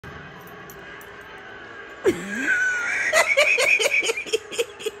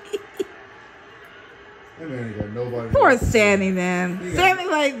That man ain't got nobody. Poor Sammy, man. Sammy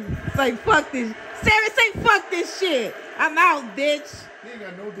like fuck this. Sammy say fuck this shit. I'm out, bitch. He ain't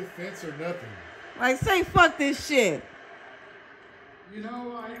got no defense or nothing. Like say fuck this shit. You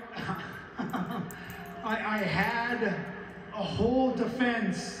know, I had a whole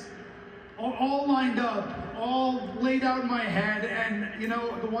defense all lined up, all laid out in my head, and you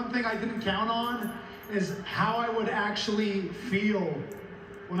know, the one thing I didn't count on is how I would actually feel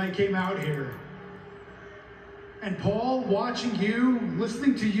when I came out here. And Paul, watching you,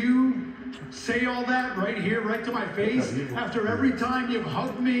 listening to you say all that right here, right to my face, after every time you've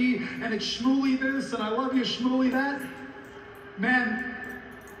hugged me and it's schmooly this and I love you schmooly that, man,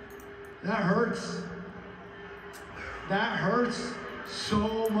 that hurts. That hurts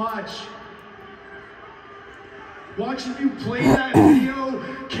so much. Watching you play that video,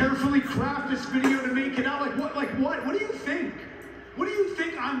 carefully craft this video to make it out, what do you think? What do you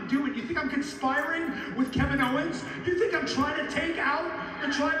think I'm doing? You think I'm conspiring with Kevin Owens? You think I'm trying to take out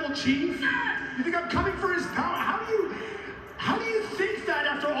the tribal chief? You think I'm coming for his power? How do you think that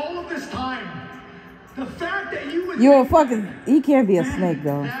after all of this time? The fact that you would You're a fucking he can't be a snake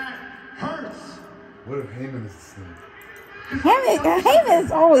though. That hurts. What if Heyman is a snake? Heyman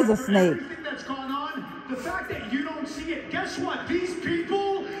is always a snake. Everything that's gone on, the fact that you don't see it, guess what? These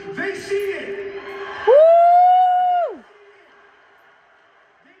people, they see it. Woo!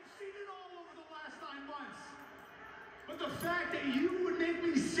 The fact that you would make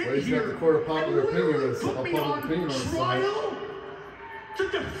me sit well, here got the court of popular opinion and put me on trial to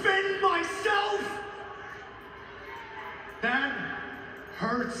defend myself, that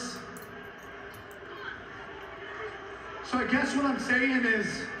hurts. So I guess what I'm saying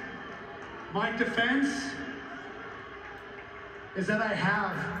is my defense is that I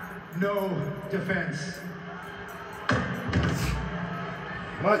have no defense.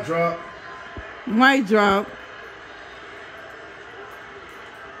 Mic drop. Mic drop.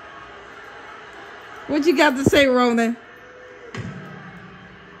 What you got to say, Ronan?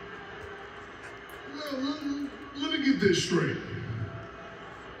 Let me get this straight.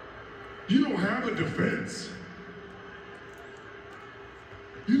 You don't have a defense.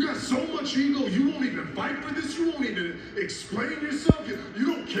 You got so much ego, you won't even fight for this. You won't even explain yourself. You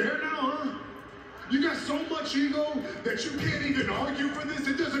don't care now, huh? You got so much ego that you can't even argue for this.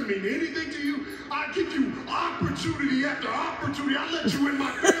 It doesn't mean anything to you. I give you opportunity after opportunity. I let you in my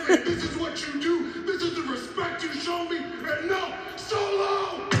family. And this is what you do. This is the respect you show me. And no,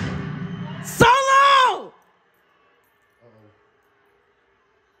 Solo! Solo!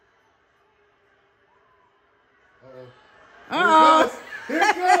 Uh-oh. Here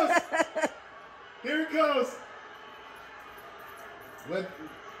it goes. Here it goes.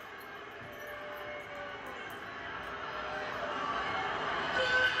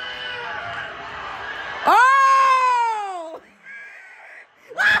 Oh!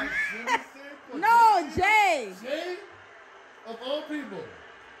 No, Jay. Jay? Of all people.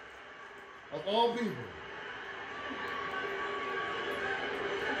 Of all people.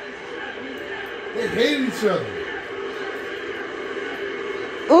 They hate each other.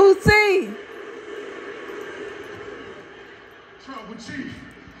 Uzi. Tribal Chief,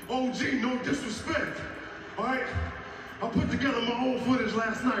 OG, no disrespect. All right? I put together my own footage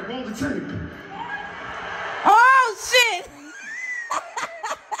last night. Roll the tape. Oh, shit.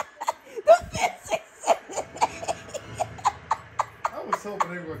 The physics. I was hoping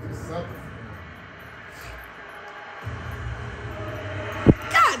they were going to do something.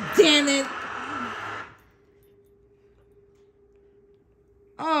 God damn it.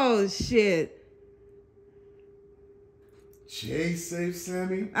 Oh, shit. Jay saved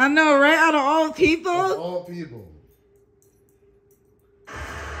Sami? I know, right? Out of all people? Of all people.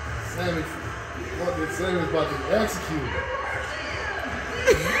 Sami's about to be executed.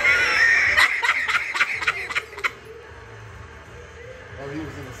 Oh, he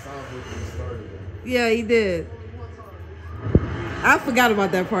was in the sound booth when he started it. Yeah, he did. I forgot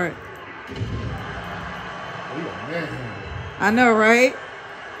about that part. Oh, he got manhandled. I know, right?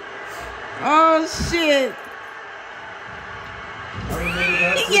 Oh, shit. I remember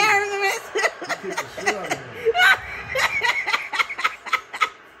that too. Yeah, I remember it. He kicked the shit out of him.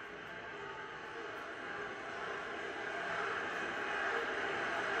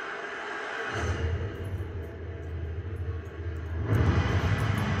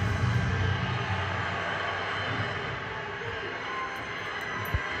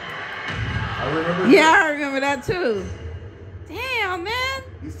 Yeah, I remember that too. Damn, man.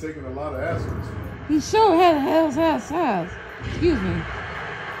 He's taking a lot of ass with this one. He sure had a hell's ass. Excuse me.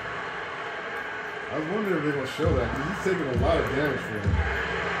 I was wondering if they're going to show that because he's taking a lot of damage for him.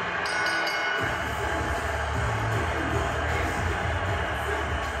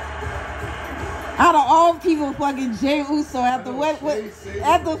 Out of all people, fucking Jey Uso after what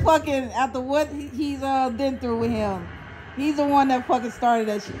he's been through with him, he's the one that fucking started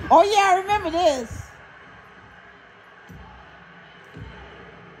that shit. Oh yeah, I remember this.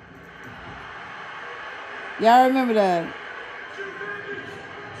 Yeah, I remember that.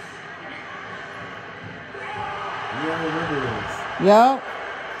 Yeah, I remember this. Yup.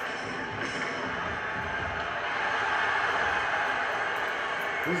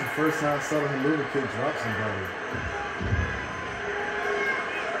 This is the first time I saw the Haluva Kid drop somebody.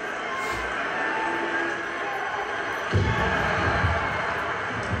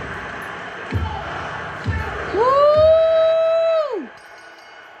 Woo!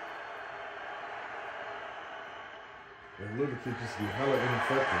 The Haluva Kid just be hella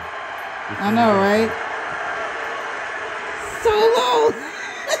ineffective. I know, right? Solo!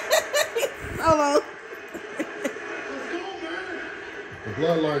 Solo! The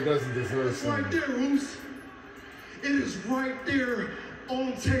bloodline doesn't deserve It's right there, Roos. It is right there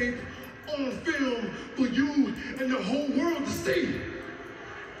on tape, on film, for you and the whole world to see.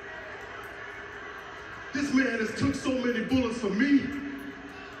 This man has took so many bullets for me,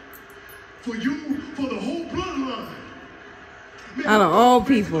 for you, for the whole bloodline. Man, out of all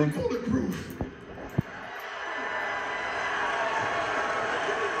people. Bulletproof.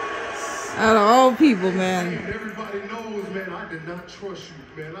 Out of all people, man. Everybody knows, man, I did not trust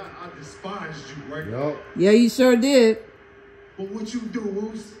you, man. I despised you, right? Yup. Yeah, you sure did. But what you do,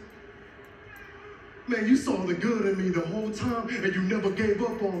 Roos? Man, you saw the good in me the whole time, and you never gave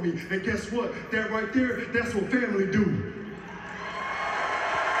up on me. And guess what? That right there, that's what family do.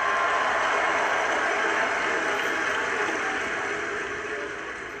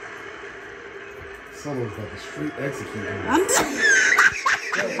 Someone's about to street execute him. I'm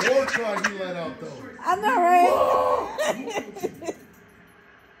That war cry he let out, though. I know, right?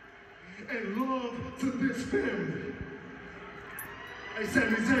 And love to this family. Hey,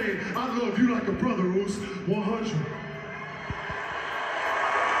 Sami Zayn, I love you like a brother, Roos. 100.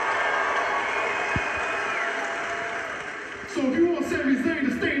 So if you want Sami Zayn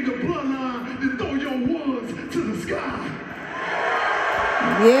to stay in the bloodline, then throw your ones to the sky.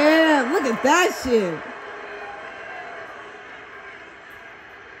 Yeah, look at that shit.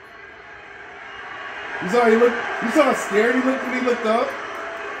 You saw how scared he looked when he looked up?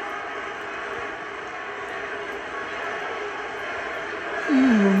 Oh,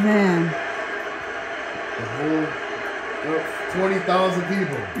 man. The whole 20,000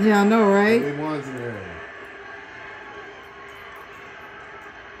 people. Yeah, I know, right? They wanted in there.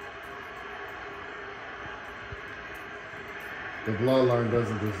 The bloodline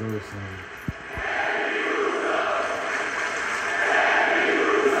doesn't deserve Sami.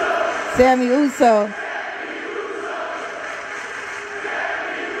 Sami Uso.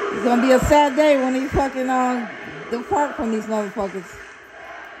 It's gonna be a sad day when he fucking depart from these motherfuckers.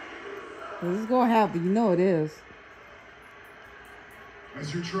 This is gonna happen, you know it is.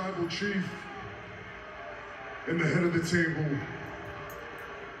 As your tribal chief and the head of the table,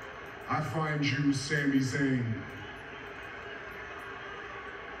 I find you, Sami Zayn,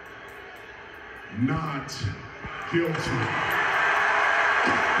 not guilty.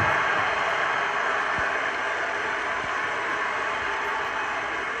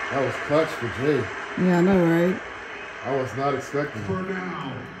 That was clutch for Jey. Yeah, I know, right? I was not expecting For it.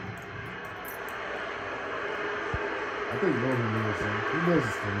 now. I think Roman knows him. He knows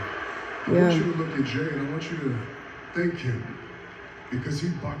it's coming. I want you to look at Jey and I want you to thank him because he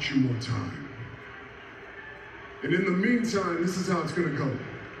bought you more time. And in the meantime, this is how it's gonna go.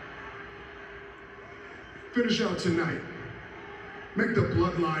 Finish out tonight. Make the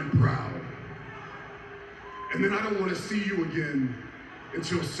bloodline proud. And then I don't want to see you again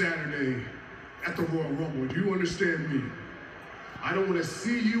until Saturday at the Royal Rumble. Do you understand me? I don't want to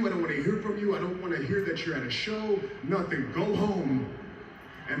see you. I don't want to hear from you. I don't want to hear that you're at a show. Nothing. Go home.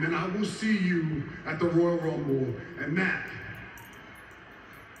 And then I will see you at the Royal Rumble. And that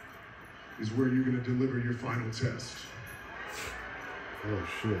is where you're going to deliver your final test. Oh,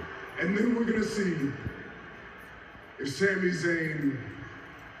 shit. And then we're going to see if Sami Zayn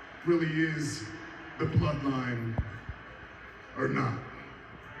really is the bloodline or not.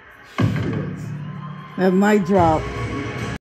 That mic drop.